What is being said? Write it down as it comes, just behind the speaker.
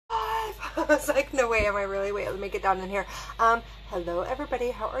I was like, no way, am I really? Wait, let me get down in here. Hello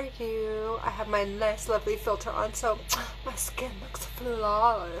everybody, how are you? I have my nice lovely filter on, so my skin looks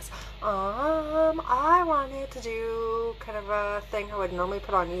flawless. I wanted to do kind of a thing I would normally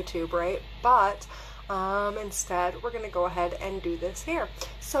put on YouTube, right? But instead we're gonna go ahead and do this here.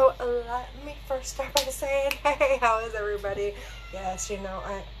 So let me first start by saying, hey, how is everybody? Yes, you know,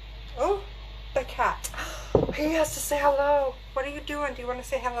 oh, the cat. He has to say hello. What are you doing? Do you want to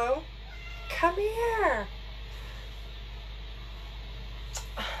say hello? Come here.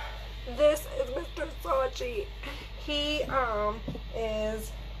 This is Mr. Sachi. He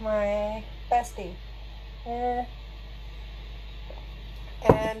is my bestie. And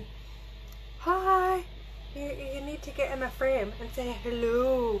hi. You need to get in the frame and say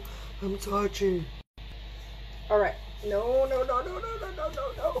hello. I'm Sachi. Alright. No. No.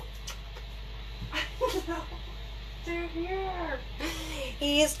 Dude, here.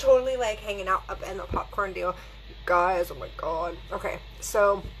 He's totally like hanging out up in the popcorn deal. Guys, oh my god. Okay,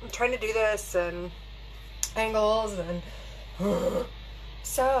 so I'm trying to do this and angles and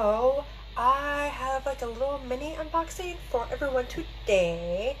so I have like a little mini unboxing for everyone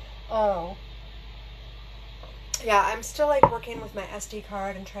today. Oh. Yeah, I'm still like working with my SD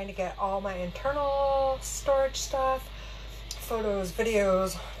card and trying to get all my internal storage stuff, photos,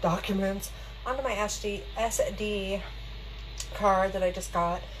 videos, documents onto my SD card that I just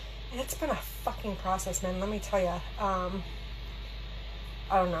got. And it's been a fucking process, man. Let me tell you. I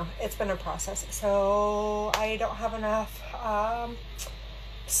don't know. It's been a process. So I don't have enough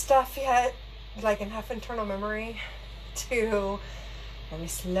stuff yet, like enough internal memory to let me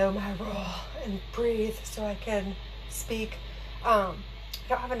slow my roll and breathe so I can speak. I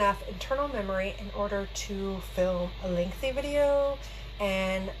don't have enough internal memory in order to film a lengthy video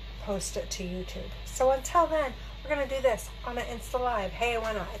and post it to YouTube. So until then, we're gonna do this on an Insta Live. Hey,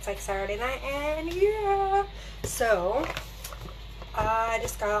 why not? It's like Saturday night and yeah. So I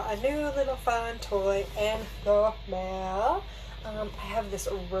just got a new little fun toy in the mail. I have this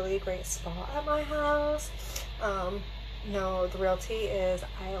really great spa at my house. No, the real tea is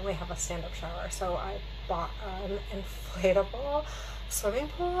I only have a stand-up shower, so I bought an inflatable swimming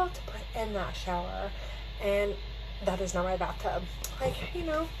pool to put in that shower, and that is not my bathtub. Like, you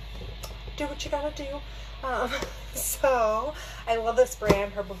know, do what you gotta do. So I love this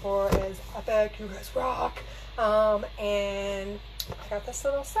brand. Herbivore is epic. You guys rock. And I got this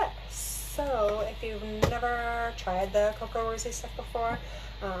little set. So if you've never tried the Coco Rosy stuff before,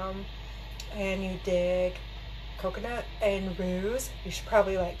 and you dig coconut and rose, you should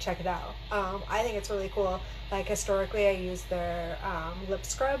probably like check it out. I think it's really cool. Like historically, I use their lip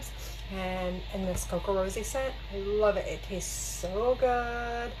scrubs, and in this Coco Rosy scent, I love it. It tastes so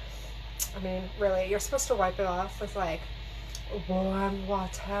good. I mean, really, you're supposed to wipe it off with like warm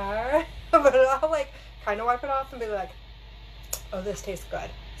water, but I'll like kind of wipe it off and be like, oh, this tastes good.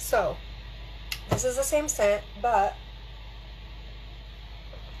 So this is the same scent, but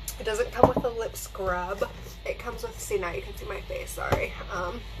it doesn't come with a lip scrub. It comes with, see, now you can see my face, sorry.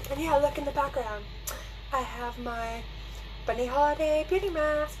 And yeah, look in the background. I have my Bunny Holiday beauty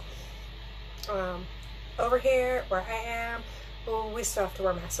mask. Over here where I am, we still have to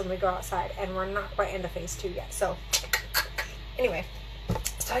wear masks when we go outside, and we're not quite into phase 2 yet. So anyway,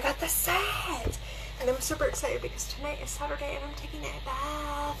 so I got the set, and I'm super excited because tonight is Saturday and I'm taking a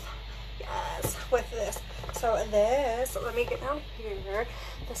bath. Yes, with this. So this, let me get down here.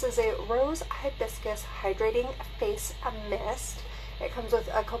 This is a Rose Hibiscus Hydrating Face Mist. It comes with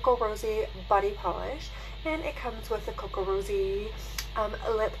a Coco Rosy body polish, and it comes with a Coco Rosy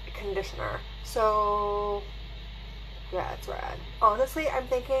lip conditioner. So yeah, it's rad. Honestly, I'm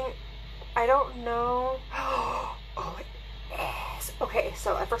thinking, I don't know. Oh, it is. Okay,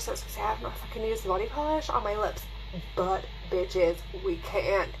 so at first I was gonna say, I don't know if I can use the body polish on my lips, but bitches, we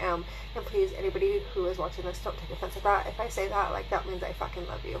can. And please, anybody who is watching this, don't take offense at that. If I say that, like, that means I fucking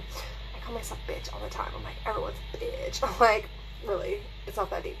love you. I call myself bitch all the time. I'm like, everyone's bitch. I'm like, really, it's not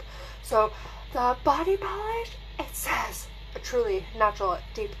that deep. So the body polish, it says a truly natural,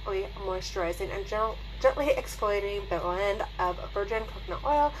 deeply moisturizing and gently exfoliating blend of virgin coconut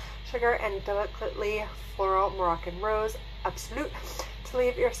oil, sugar, and delicately floral Moroccan rose absolute to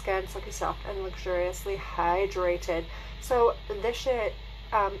leave your skin silky soft and luxuriously hydrated. So this shit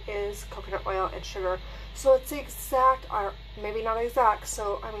is coconut oil and sugar, so it's the exact, or maybe not exact,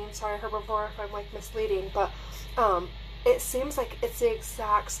 so I mean, sorry Herbivore if I'm like misleading, but it seems like it's the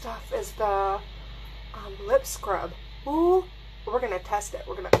exact stuff as the lip scrub. Ooh, we're gonna test it.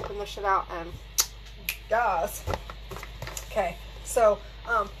 We're gonna open this shit out and yes. Okay, so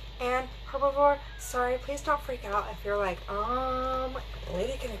And Herbivore, sorry, please don't freak out if you're like,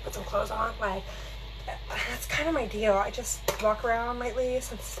 lady, can you put some clothes on? Like, that's kind of my deal. I just walk around lately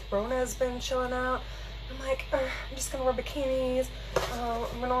since Rona's been chilling out. I'm like, I'm just gonna wear bikinis,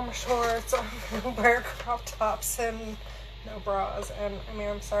 I'm gonna wear my shorts, I'm gonna wear crop tops and no bras. And I mean,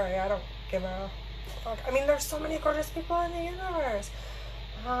 I'm sorry, I don't give a fuck. I mean, there's so many gorgeous people in the universe.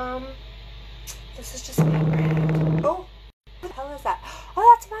 This is just my brand. Oh, what the hell is that?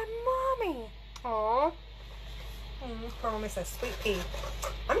 Oh, that's my mommy. Aww. Her mommy says, sweet pea.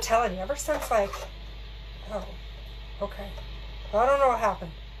 I'm telling you, ever since like, oh, okay. Well, I don't know what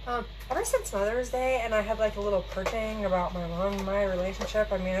happened. Ever since Mother's Day, and I had like a little purging about my mom and my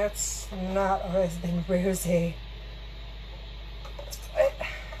relationship, I mean, it's not always been rosy.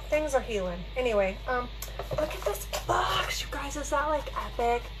 Things are healing. Anyway, look at this box, you guys. Is that like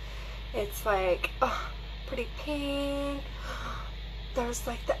epic? It's like, oh, pretty pink. There's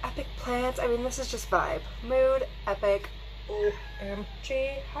like the epic plants. I mean, this is just vibe. Mood, epic.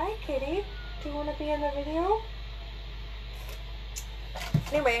 OMG. Hi, kitty. Do you want to be in the video?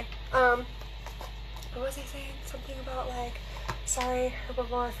 Anyway, what was I saying? Something about like, sorry,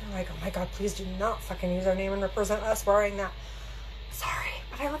 Herbivore, if you're like, oh my god, please do not fucking use our name and represent us wearing that. Sorry,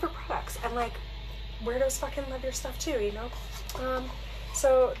 but I love your products, and like, weirdos fucking love your stuff too, you know?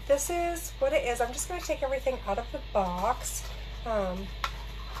 So this is what it is. I'm just gonna take everything out of the box. I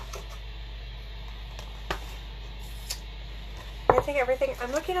think everything,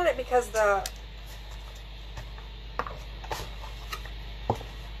 I'm looking at it because the,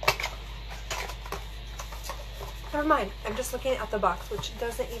 never mind, I'm just looking at the box, which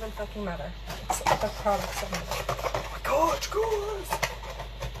doesn't even fucking matter. It's the products that matter. Oh my gosh, guys!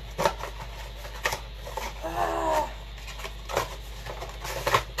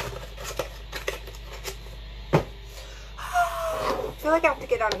 I feel like I have to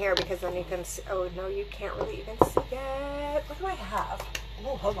get down here because then you can see. Oh no, you can't really even see it. What do I have?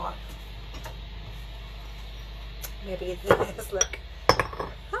 Oh, hold on. Maybe this. Look.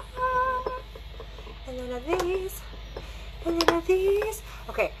 And then of these. And then of these.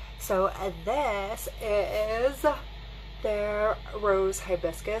 Okay, so this is their rose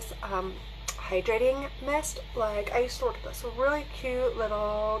hibiscus hydrating mist. Like, I used to work at this really cute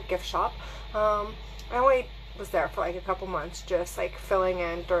little gift shop. I only was there for like a couple months, just like filling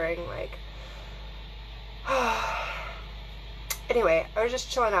in during like anyway, I was just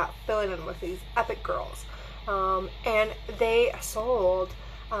chilling out, filling in with these epic girls, and they sold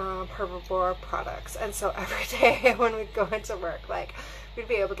Herbivore products, and so every day when we'd go into work, like, we'd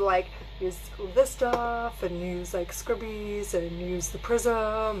be able to like use this stuff and use like scrubbies and use the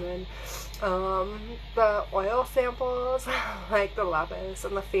prism and the oil samples like the lapis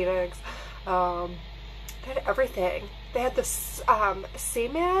and the phoenix. They had everything. They had this sea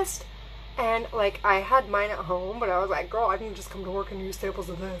mist, and like, I had mine at home, but I was like, girl, I can just come to work and use samples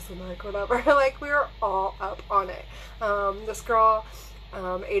of this and like whatever. Like, we were all up on it. This girl,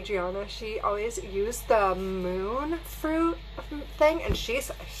 Adriana, she always used the moon fruit thing, and she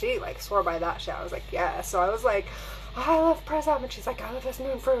like swore by that shit. I was like, yeah. So I was like, oh, I love prism, and she's like, I love this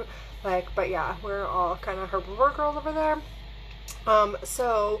moon fruit. Like, but yeah, we're all kind of Herbivore girls over there.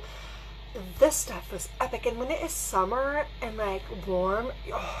 So this stuff is epic, and when it is summer and like warm,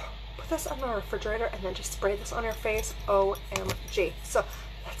 put this on the refrigerator and then just spray this on your face. OMG. So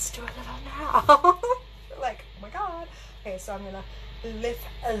let's do a little now. Like, oh my god. Okay, so I'm gonna lift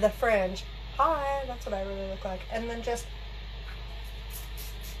the fringe. Hi, that's what I really look like. And then just,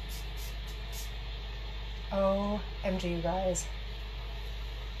 OMG, you guys.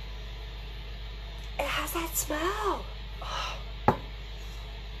 It has that smell.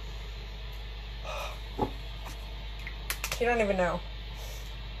 You don't even know.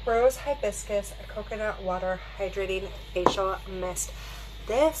 Rose hibiscus coconut water hydrating facial mist.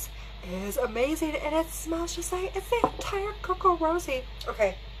 This is amazing, and it smells just like, it's the entire Coco Rosy.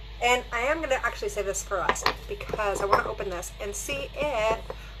 Okay, and I am gonna actually save this for last because I want to open this and see if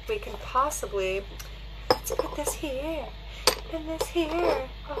we can possibly, let's put this here and this here.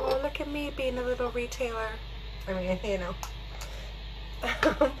 Oh, look at me being a little retailer. I mean, you know.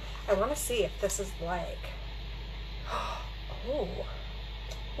 I want to see if this is like, ooh.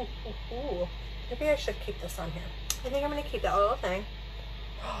 Maybe I should keep this on here. I think I'm gonna keep that little thing.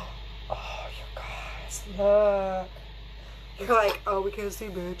 Oh, you guys, look. You're like, oh, we can't see,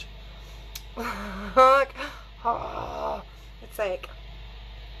 bitch. Look. Oh, it's like,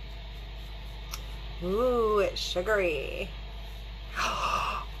 ooh, it's sugary.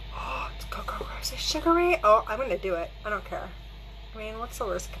 Oh, it's Coco Rosy sugary. Oh, I'm gonna do it. I don't care. I mean, what's the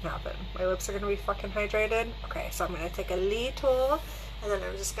worst that can happen? My lips are gonna be fucking hydrated. Okay, so I'm gonna take a little And then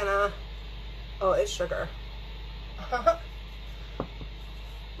I'm just gonna, oh, it's sugar.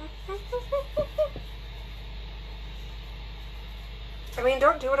 I mean,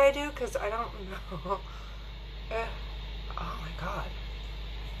 don't do what I do, because I don't know. Oh my god.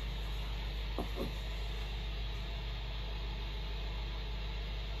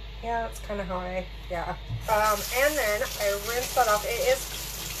 Yeah, that's kind of how I, yeah. And then I rinse that off. It is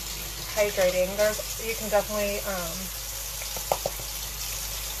hydrating. You can definitely,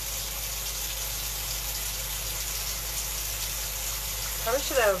 probably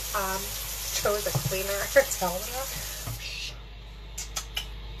should have, chose a cleaner towel.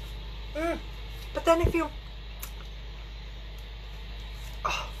 But then if you,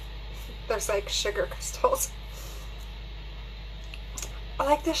 oh, there's like sugar crystals.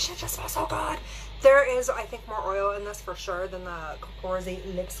 Like, this shit just smells so good. There is, I think, more oil in this for sure than the Coco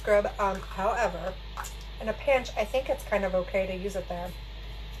lip scrub. However, in a pinch, I think it's kind of okay to use it there.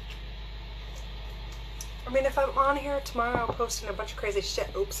 I mean, if I'm on here tomorrow posting a bunch of crazy shit,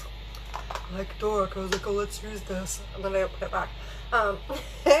 oops, like dork, I was like, oh, let's use this, and then I put it back. I'm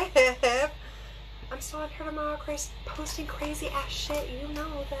still on here tomorrow, posting crazy ass shit. You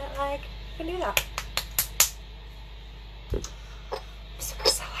know that, like, you can do that. Super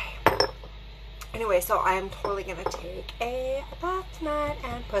silly. Anyway, so I'm totally gonna take a bath tonight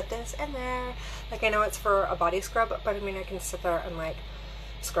and put this in there. Like, I know it's for a body scrub, but I mean, I can sit there and like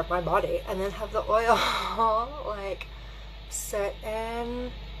scrub my body and then have the oil like sit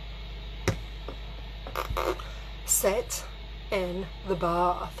in the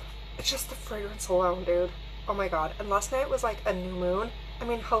bath. It's just the fragrance alone, dude. Oh my god. And last night was like a new moon. I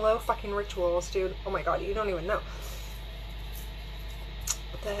mean, hello fucking rituals, dude. Oh my god, you don't even know.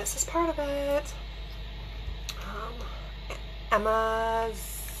 This is part of it.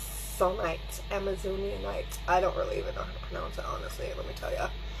 Amazonianite. I don't really even know how to pronounce it, honestly. Let me tell you.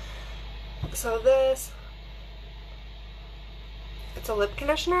 So this, it's a lip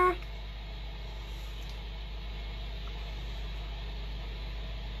conditioner.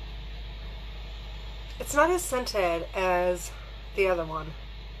 It's not as scented as the other one.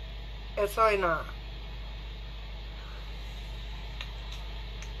 It's really not.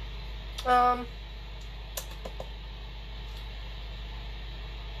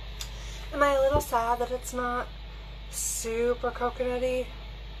 Am I a little sad that it's not super coconutty,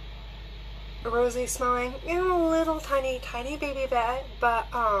 rosy smelling? You know, a little tiny baby bit, but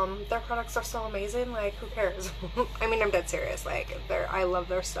their products are so amazing. Like, who cares? I mean, I'm dead serious. Like, I love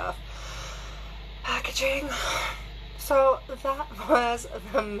their stuff. Packaging. So that was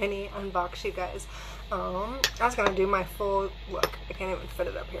the mini unbox, you guys. I was gonna do my full look. I can't even fit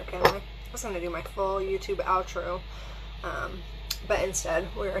it up here, can I? I was gonna do my full YouTube outro, but instead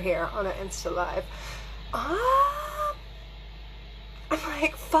we're here on an Insta live. I'm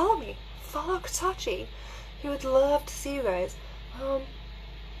like, follow me, follow Kasachi. He would love to see you guys.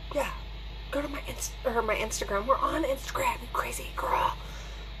 Yeah, go to my Instagram. We're on Instagram, you crazy girl.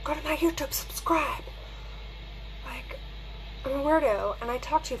 Go to my YouTube, subscribe. Like, I'm a weirdo and I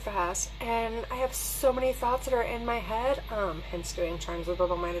talk too fast and I have so many thoughts that are in my head, hence doing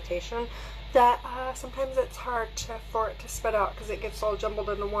transcendental meditation, that sometimes it's hard for it to spit out because it gets all jumbled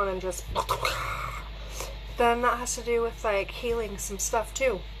into one and just then that has to do with like healing some stuff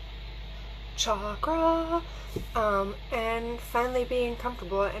too, chakra, and finally being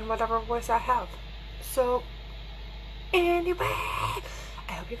comfortable in whatever voice I have. So anyway,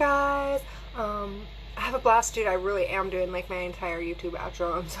 I hope you guys have a blast, dude. I really am doing like my entire YouTube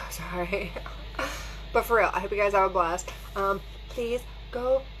outro. I'm so sorry. But for real, I hope you guys have a blast. Please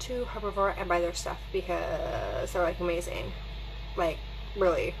go to Herbivore and buy their stuff because they're like amazing. Like,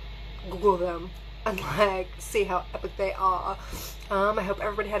 really, Google them and like see how epic they are. I hope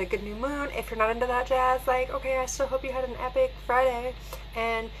everybody had a good new moon. If you're not into that jazz, like, okay, I still hope you had an epic Friday.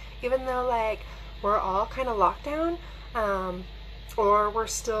 And even though like we're all kind of locked down, or we're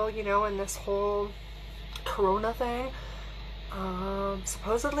still, you know, in this whole corona thing,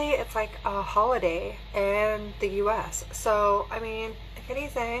 supposedly it's like a holiday in the US. So, I mean, if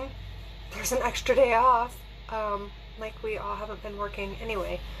anything, there's an extra day off. Like, we all haven't been working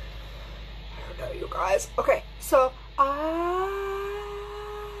anyway. I don't know, you guys. Okay, so I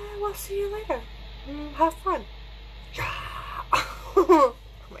will see you later. Have fun. Yeah. Oh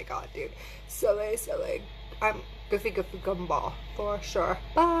my god, dude. Silly. I'm goofy gumball for sure.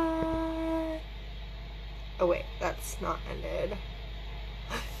 Bye. Oh wait, that's not ended.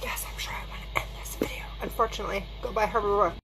 Yes, I'm sure I want to end this video. Unfortunately, go buy Herbivore.